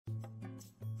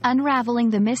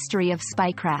Unraveling the Mystery of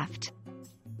Spycraft.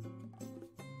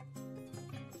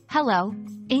 Hello,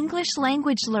 English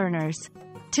language learners.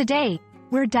 Today,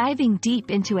 we're diving deep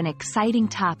into an exciting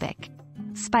topic: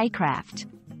 spycraft.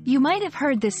 You might have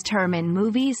heard this term in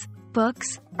movies,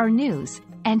 books, or news,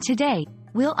 and today,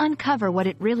 we'll uncover what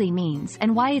it really means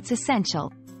and why it's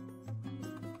essential.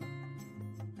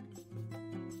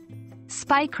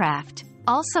 Spycraft,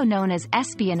 also known as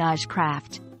espionage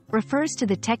craft, refers to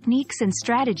the techniques and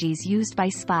strategies used by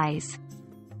spies.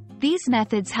 These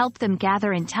methods help them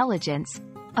gather intelligence,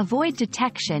 avoid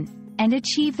detection, and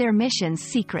achieve their missions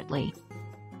secretly.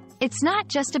 It's not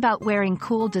just about wearing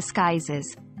cool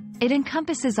disguises. It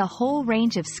encompasses a whole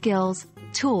range of skills,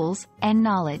 tools, and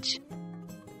knowledge.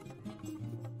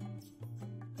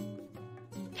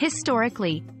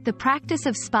 Historically, the practice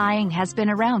of spying has been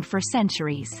around for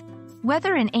centuries.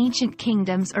 Whether in ancient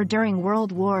kingdoms or during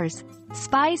world wars,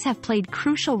 spies have played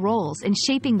crucial roles in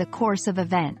shaping the course of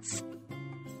events.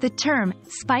 The term,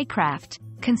 spycraft,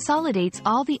 consolidates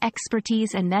all the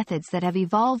expertise and methods that have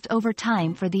evolved over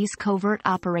time for these covert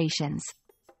operations.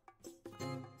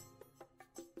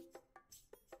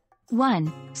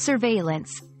 1.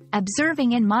 Surveillance,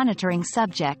 observing and monitoring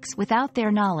subjects without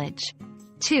their knowledge.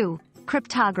 2.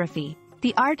 Cryptography,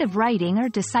 the art of writing or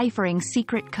deciphering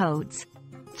secret codes.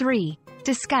 3.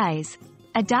 Disguise,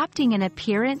 adopting an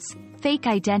appearance, fake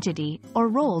identity, or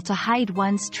role to hide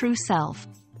one's true self.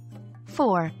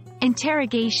 4.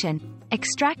 Interrogation,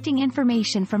 extracting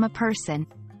information from a person.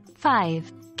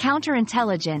 5.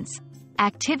 Counterintelligence,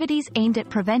 activities aimed at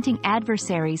preventing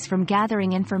adversaries from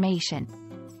gathering information.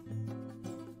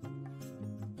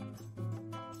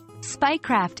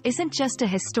 Spycraft isn't just a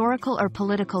historical or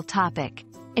political topic.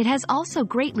 It has also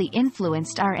greatly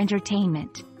influenced our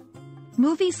entertainment.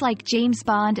 Movies like James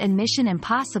Bond and Mission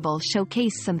Impossible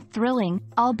showcase some thrilling,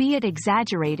 albeit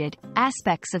exaggerated,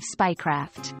 aspects of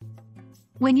spycraft.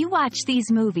 When you watch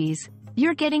these movies,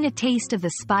 you're getting a taste of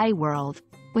the spy world,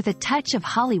 with a touch of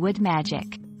Hollywood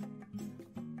magic.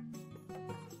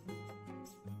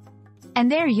 And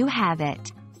there you have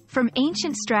it. From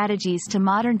ancient strategies to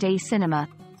modern-day cinema,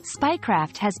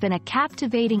 spycraft has been a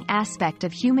captivating aspect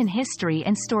of human history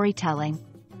and storytelling.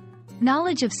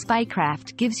 Knowledge of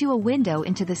spycraft gives you a window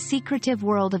into the secretive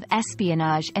world of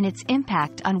espionage and its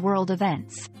impact on world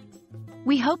events.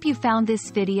 We hope you found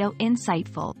this video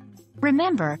insightful.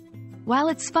 Remember, while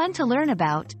it's fun to learn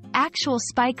about, actual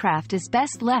spycraft is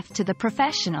best left to the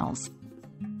professionals.